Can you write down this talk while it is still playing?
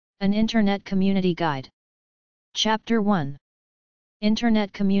An Internet Community Guide. Chapter 1.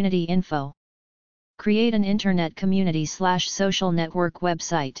 Internet Community Info. Create an internet community/social network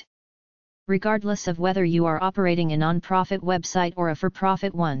website. Regardless of whether you are operating a non-profit website or a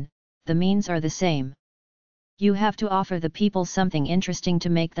for-profit one, the means are the same. You have to offer the people something interesting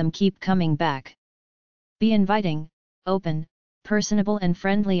to make them keep coming back. Be inviting, open, personable and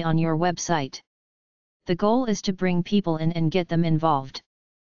friendly on your website. The goal is to bring people in and get them involved.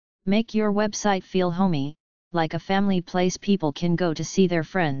 Make your website feel homey, like a family place people can go to see their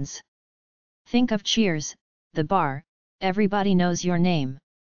friends. Think of Cheers, the bar, everybody knows your name.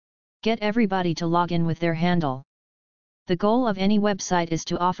 Get everybody to log in with their handle. The goal of any website is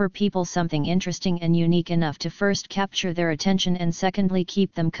to offer people something interesting and unique enough to first capture their attention and secondly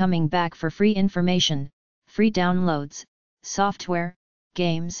keep them coming back for free information, free downloads, software,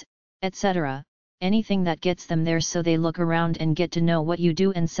 games, etc., anything that gets them there so they look around and get to know what you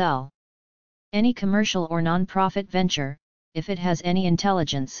do and sell. Any commercial or non-profit venture, if it has any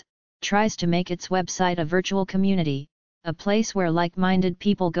intelligence, tries to make its website a virtual community, a place where like-minded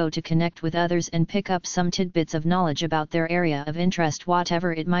people go to connect with others and pick up some tidbits of knowledge about their area of interest,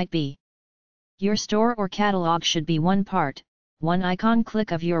 whatever it might be. Your store or catalog should be one part, one icon click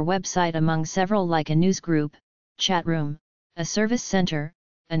of your website among several, like a news group, chat room, a service center,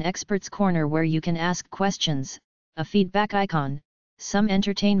 an expert's corner where you can ask questions, a feedback icon, some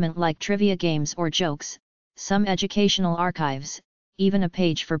entertainment like trivia games or jokes, some educational archives, even a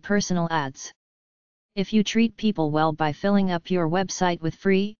page for personal ads. If you treat people well by filling up your website with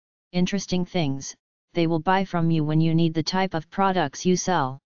free, interesting things, they will buy from you when you need the type of products you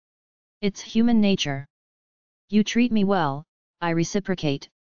sell. It's human nature. You treat me well, I reciprocate,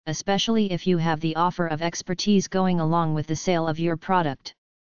 especially if you have the offer of expertise going along with the sale of your product.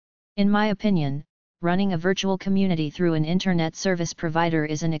 In my opinion, running a virtual community through an internet service provider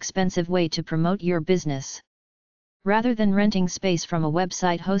is an expensive way to promote your business. Rather than renting space from a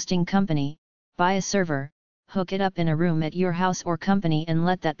website hosting company, buy a server, hook it up in a room at your house or company and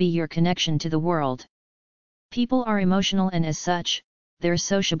let that be your connection to the world. People are emotional and as such, they're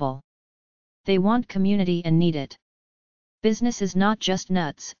sociable. They want community and need it. Business is not just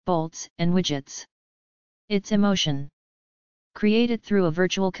nuts, bolts, and widgets. It's emotion. Create it through a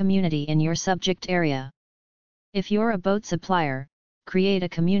virtual community in your subject area. If you're a boat supplier, create a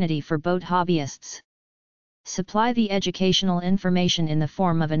community for boat hobbyists. Supply the educational information in the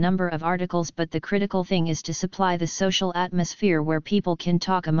form of a number of articles, but the critical thing is to supply the social atmosphere where people can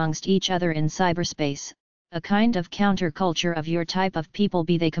talk amongst each other in cyberspace, a kind of counterculture of your type of people,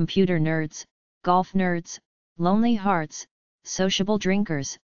 be they computer nerds, golf nerds, lonely hearts, sociable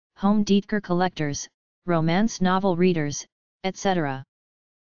drinkers, home decor collectors, romance novel readers, etc.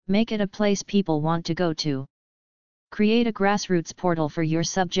 Make it a place people want to go to. Create a grassroots portal for your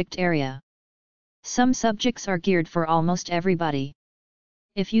subject area. Some subjects are geared for almost everybody.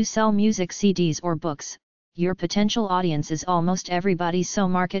 If you sell music CDs or books, your potential audience is almost everybody, so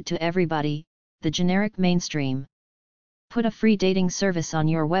market to everybody, the generic mainstream. Put a free dating service on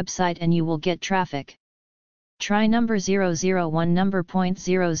your website and you will get traffic. Try number 001, number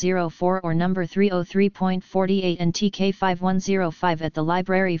 .004 or number 303.48 and TK5105 at the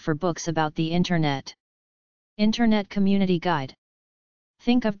library for books about the Internet. Internet Community Guide.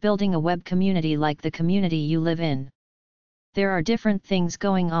 Think of building a web community like the community you live in. There are different things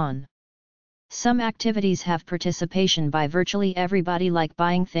going on. Some activities have participation by virtually everybody, like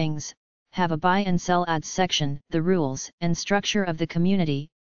buying things, have a buy and sell ads section. The rules and structure of the community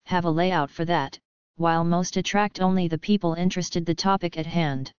have a layout for that, while most attract only the people interested in the topic at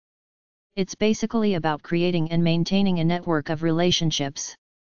hand. It's basically about creating and maintaining a network of relationships.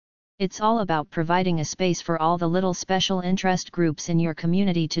 It's all about providing a space for all the little special interest groups in your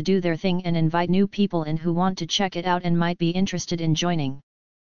community to do their thing and invite new people in who want to check it out and might be interested in joining.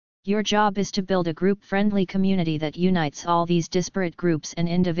 Your job is to build a group-friendly community that unites all these disparate groups and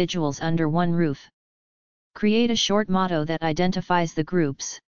individuals under one roof. Create a short motto that identifies the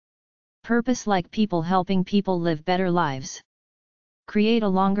groups. Purpose, like people helping people live better lives. Create a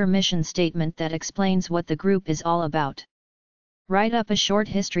longer mission statement that explains what the group is all about. Write up a short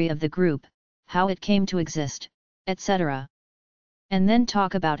history of the group, how it came to exist, etc. And then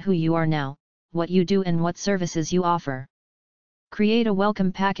talk about who you are now, what you do and what services you offer. Create a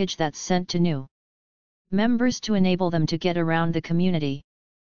welcome package that's sent to new members to enable them to get around the community.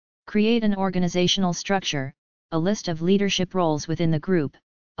 Create an organizational structure, a list of leadership roles within the group,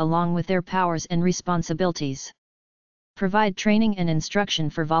 along with their powers and responsibilities. Provide training and instruction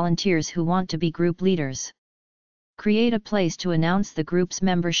for volunteers who want to be group leaders. Create a place to announce the group's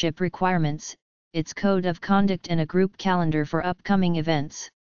membership requirements, its code of conduct and a group calendar for upcoming events.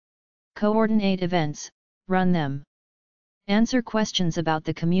 Coordinate events, run them. Answer questions about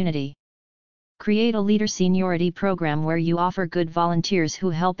the community. Create a leader seniority program where you offer good volunteers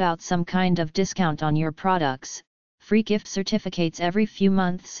who help out some kind of discount on your products, free gift certificates every few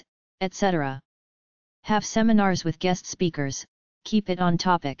months, etc. Have seminars with guest speakers, keep it on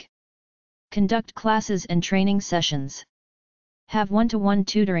topic. Conduct classes and training sessions. Have one-to-one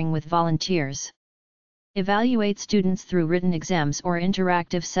tutoring with volunteers. Evaluate students through written exams or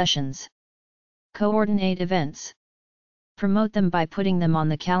interactive sessions. Coordinate events. Promote them by putting them on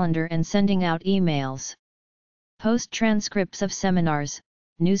the calendar and sending out emails. Post transcripts of seminars,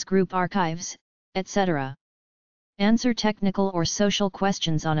 newsgroup archives, etc. Answer technical or social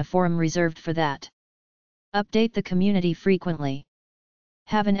questions on a forum reserved for that. Update the community frequently.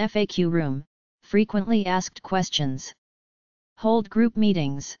 Have an FAQ room, frequently asked questions. Hold group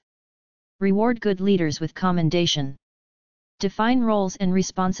meetings. Reward good leaders with commendation. Define roles and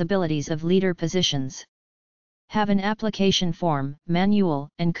responsibilities of leader positions. Have an application form, manual,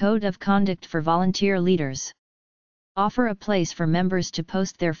 and code of conduct for volunteer leaders. Offer a place for members to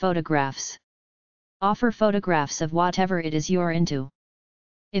post their photographs. Offer photographs of whatever it is you're into.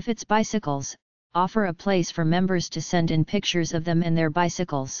 If it's bicycles, offer a place for members to send in pictures of them and their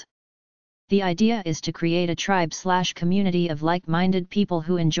bicycles. The idea is to create a tribe/community of like-minded people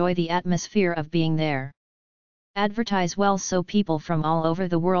who enjoy the atmosphere of being there. Advertise well so people from all over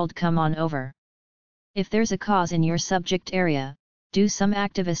the world come on over. If there's a cause in your subject area, do some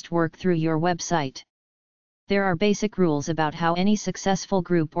activist work through your website. There are basic rules about how any successful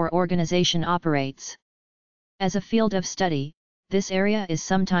group or organization operates. As a field of study, this area is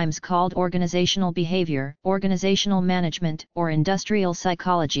sometimes called organizational behavior, organizational management, or industrial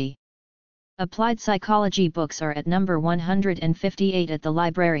psychology. Applied psychology books are at number 158 at the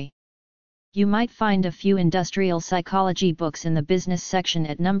library. You might find a few industrial psychology books in the business section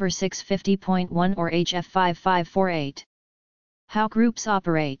at number 650.1 or HF 5548. How groups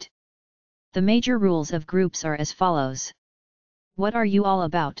operate. The major rules of groups are as follows. What are you all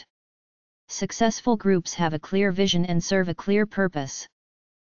about? Successful groups have a clear vision and serve a clear purpose.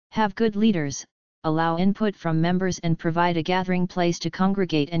 Have good leaders, allow input from members and provide a gathering place to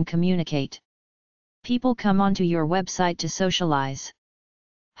congregate and communicate. People come onto your website to socialize.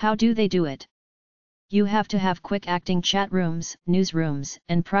 How do they do it? You have to have quick-acting chat rooms, newsrooms,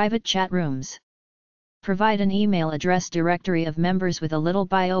 and private chat rooms. Provide an email address directory of members with a little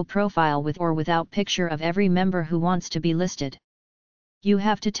bio profile with or without picture of every member who wants to be listed. You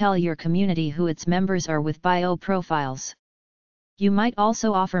have to tell your community who its members are with bio profiles. You might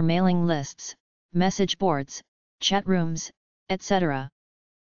also offer mailing lists, message boards, chat rooms, etc.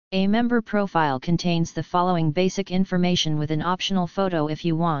 A member profile contains the following basic information with an optional photo if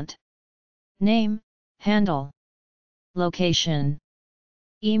you want. Name, handle, location,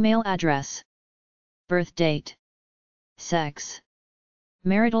 email address, birth date, sex,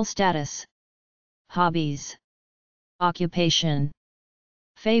 marital status, hobbies, occupation,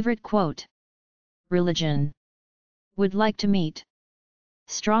 favorite quote, religion, would like to meet.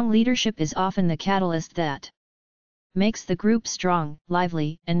 Strong leadership is often the catalyst that makes the group strong,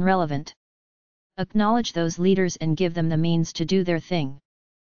 lively, and relevant. Acknowledge those leaders and give them the means to do their thing.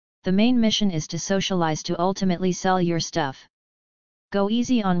 The main mission is to socialize to ultimately sell your stuff. Go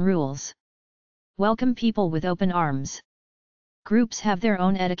easy on rules. Welcome people with open arms. Groups have their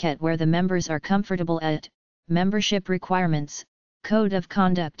own etiquette where the members are comfortable at, membership requirements, code of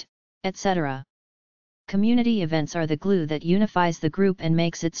conduct, etc. Community events are the glue that unifies the group and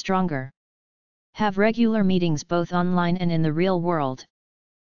makes it stronger. Have regular meetings both online and in the real world.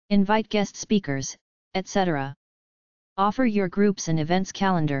 Invite guest speakers, etc. Offer your groups an events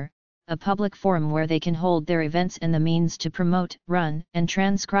calendar, a public forum where they can hold their events and the means to promote, run, and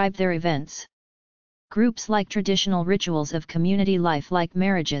transcribe their events. Groups like traditional rituals of community life like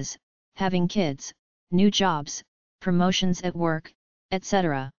marriages, having kids, new jobs, promotions at work,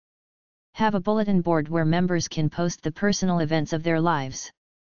 etc. Have a bulletin board where members can post the personal events of their lives.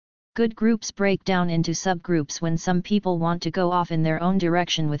 Good groups break down into subgroups when some people want to go off in their own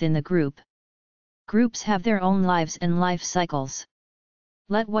direction within the group. Groups have their own lives and life cycles.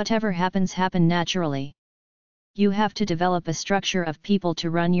 Let whatever happens happen naturally. You have to develop a structure of people to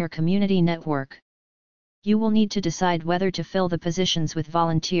run your community network. You will need to decide whether to fill the positions with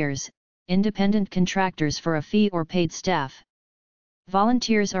volunteers, independent contractors for a fee or paid staff.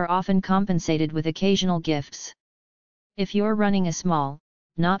 Volunteers are often compensated with occasional gifts. If you're running a small,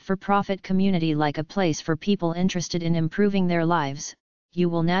 not-for-profit community like a place for people interested in improving their lives, you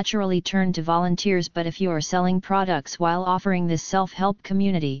will naturally turn to volunteers, but if you are selling products while offering this self-help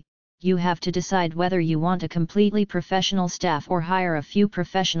community, you have to decide whether you want a completely professional staff or hire a few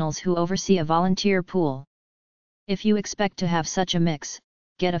professionals who oversee a volunteer pool. If you expect to have such a mix,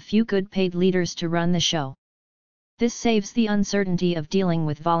 get a few good paid leaders to run the show. This saves the uncertainty of dealing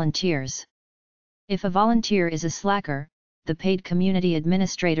with volunteers. If a volunteer is a slacker, the paid community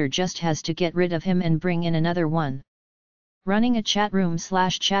administrator just has to get rid of him and bring in another one. Running a chat room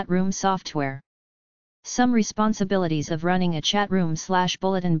software. Some responsibilities of running a chat room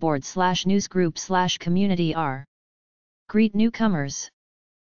bulletin board newsgroup community are: greet newcomers,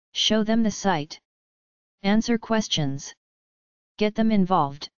 show them the site, answer questions, get them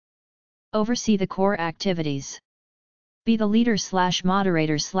involved, oversee the core activities, be the leader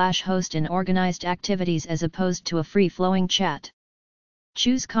moderator host in organized activities as opposed to a free-flowing chat.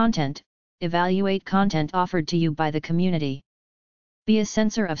 Choose content, evaluate content offered to you by the community. Be a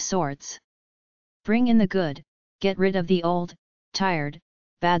censor of sorts. Bring in the good, get rid of the old, tired,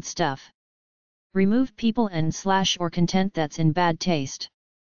 bad stuff. Remove people and or content that's in bad taste.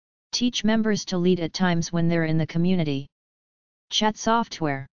 Teach members to lead at times when they're in the community. Chat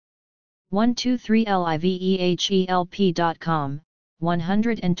software. 123livehelp.com,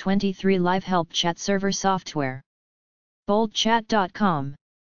 123 Live Help Chat Server Software. boldchat.com.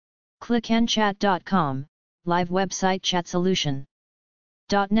 clickanchat.com, live website chat solution.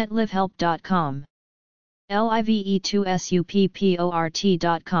 .netlivehelp.com.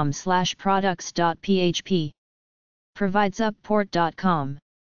 livetupport.com/products.php. providesupport.com.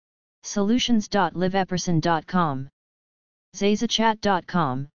 solutions.liveepperson.com.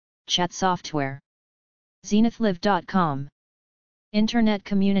 zazachat.com, chat software. zenithlive.com. Internet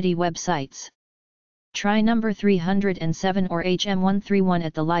community websites. Try number 307 or HM131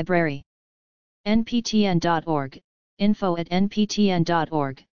 at the library. nptn.org,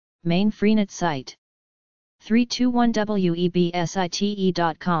 info@nptn.org, main freenet site.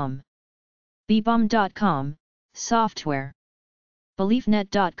 321website.com. bbomb.com, software.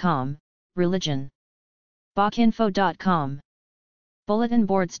 beliefnet.com, religion. bochinfo.com.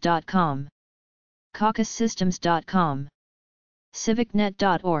 bulletinboards.com. caucussystems.com.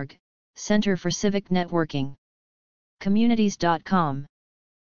 civicnet.org, Center for Civic Networking. communities.com.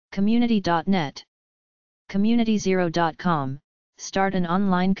 community.net. communityzero.com, start an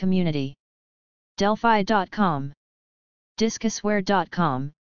online community. delphi.com.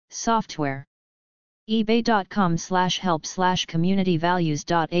 discusware.com, software.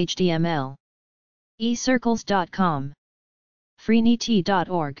 ebay.com/help/communityvalues.html. ecircles.com.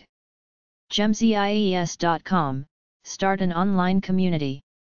 freenet.org. gemzies.com, start an online community.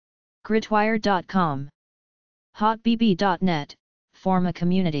 gridwire.com. hotbb.net, form a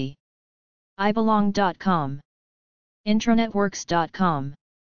community. ibelong.com. intranetworks.com.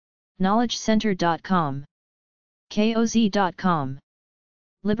 knowledgecenter.com. koz.com.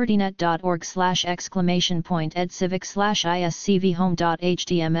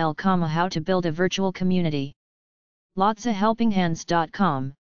 libertynet.org/!edcivic/iscvhome.html, how to build a virtual community.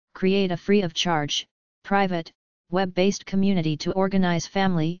 lotsahelpinghands.com, create a free of charge, private, web-based community to organize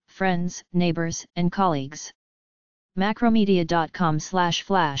family, friends, neighbors, and colleagues.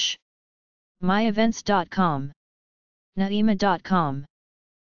 macromedia.com/flash. myevents.com. naima.com.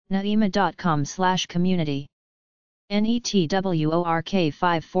 naima.com/community.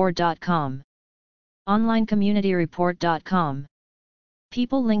 network54.com. onlinecommunityreport.com.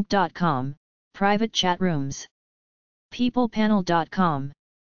 peoplelink.com, private chat rooms. peoplepanel.com.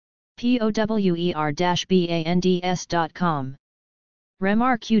 power-bands.com.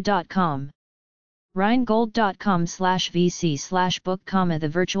 remarq.com. rheingold.com/vc/book, the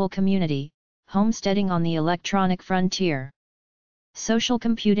virtual community, homesteading on the electronic frontier.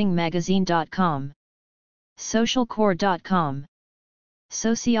 socialcomputingmagazine.com. socialcore.com.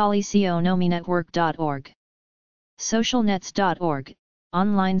 socialeconominetwork.org. socialnets.org,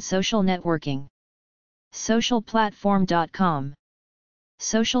 online social networking. socialplatform.com.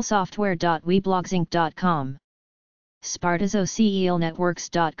 socialsoftware.webloggsinc.com.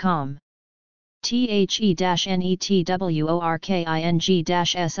 spartazocelnetworks.com.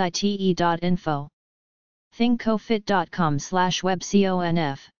 the-networking-site.info.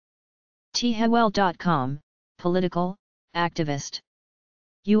 thinkcofit.com/webconf. thewell.com, political, activist.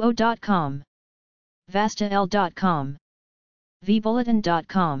 uo.com. vastal.com.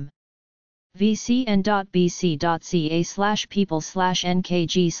 vbulletin.com.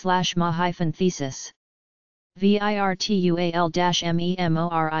 vcn.bc.ca/people/nkg/ma-thesis.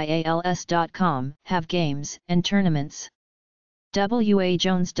 virtual-memorials.com, have games and tournaments.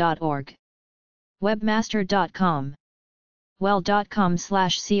 wajones.org. webmaster.com.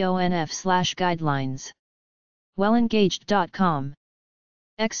 well.com/conf/guidelines. wellengaged.com.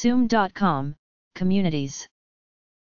 Exum.com, Communities.